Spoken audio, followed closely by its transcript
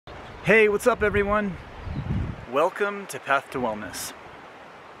Hey, what's up everyone? Welcome to Path to Wellness.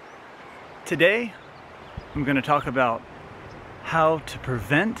 Today, I'm going to talk about how to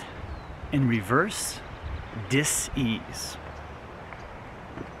prevent and reverse dis-ease.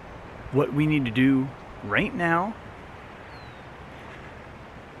 What we need to do right now.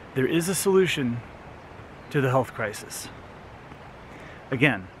 There is a solution to the health crisis.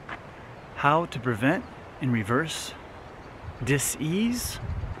 Again, how to prevent and reverse dis-ease.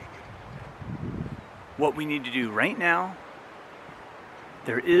 What we need to do right now.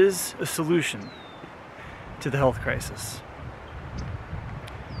 There is a solution to the health crisis.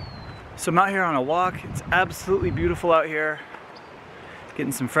 So I'm out here on a walk. It's absolutely beautiful out here.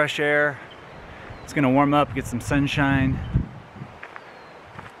 Getting some fresh air. It's gonna warm up, get some sunshine.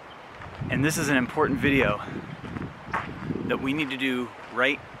 And this is an important video that we need to do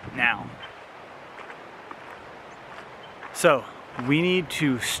right now. So, we need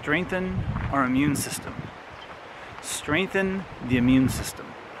to strengthen our immune system. Strengthen the immune system.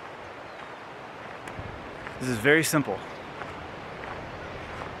 This is very simple.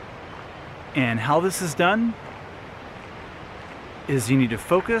 And how this is done is you need to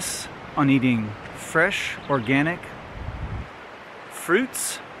focus on eating fresh, organic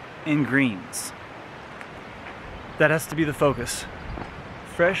fruits and greens. That has to be the focus.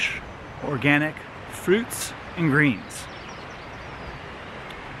 Fresh, organic fruits and greens.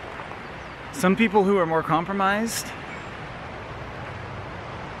 Some people who are more compromised,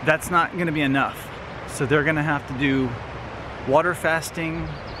 that's not going to be enough. So they're going to have to do water fasting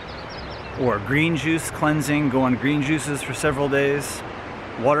or green juice cleansing, go on green juices for several days,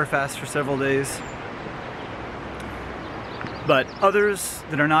 water fast for several days. But others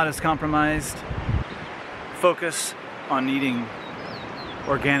that are not as compromised, focus on eating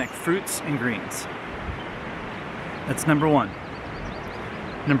organic fruits and greens. That's number one.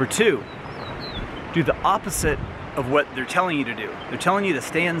 Number two, do the opposite of what they're telling you to do. They're telling you to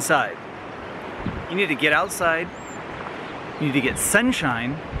stay inside. You need to get outside. You need to get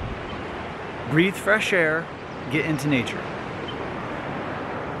sunshine, breathe fresh air, get into nature.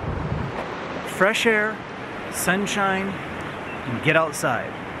 Fresh air, sunshine, and get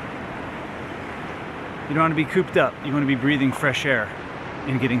outside. You don't want to be cooped up. You want to be breathing fresh air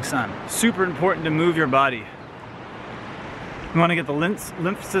and getting sun. Super important to move your body. You want to get the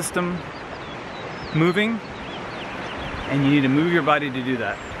lymph system moving, and you need to move your body to do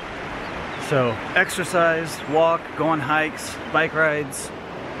that. So exercise, walk, go on hikes, bike rides,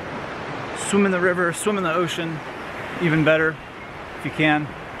 swim in the river, swim in the ocean, even better if you can.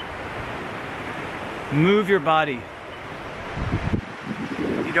 Move your body.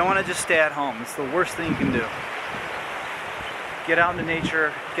 You don't want to just stay at home. It's the worst thing you can do. Get out into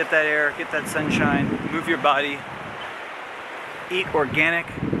nature, get that air, get that sunshine, move your body, eat organic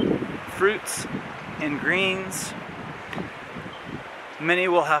fruits and greens. Many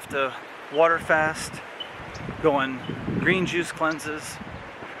will have to water fast, go on green juice cleanses.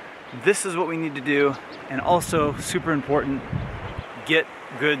 This is what we need to do, and also super important, get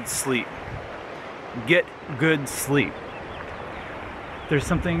good sleep. Get good sleep. There's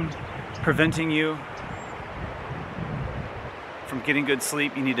something preventing you from getting good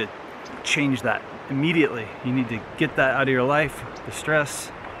sleep. You need to change that immediately. You need to get that out of your life, the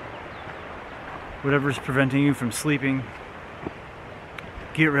stress, whatever's preventing you from sleeping,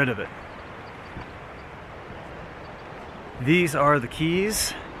 get rid of it. These are the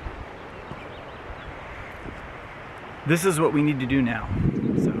keys. This is what we need to do now.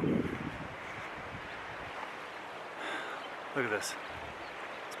 So, look at this.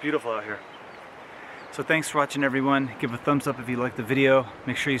 It's beautiful out here. So thanks for watching everyone. Give a thumbs up if you liked the video.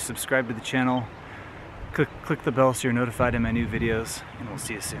 Make sure you subscribe to the channel. Click the bell so you're notified of my new videos, and we'll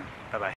see you soon. Bye-bye.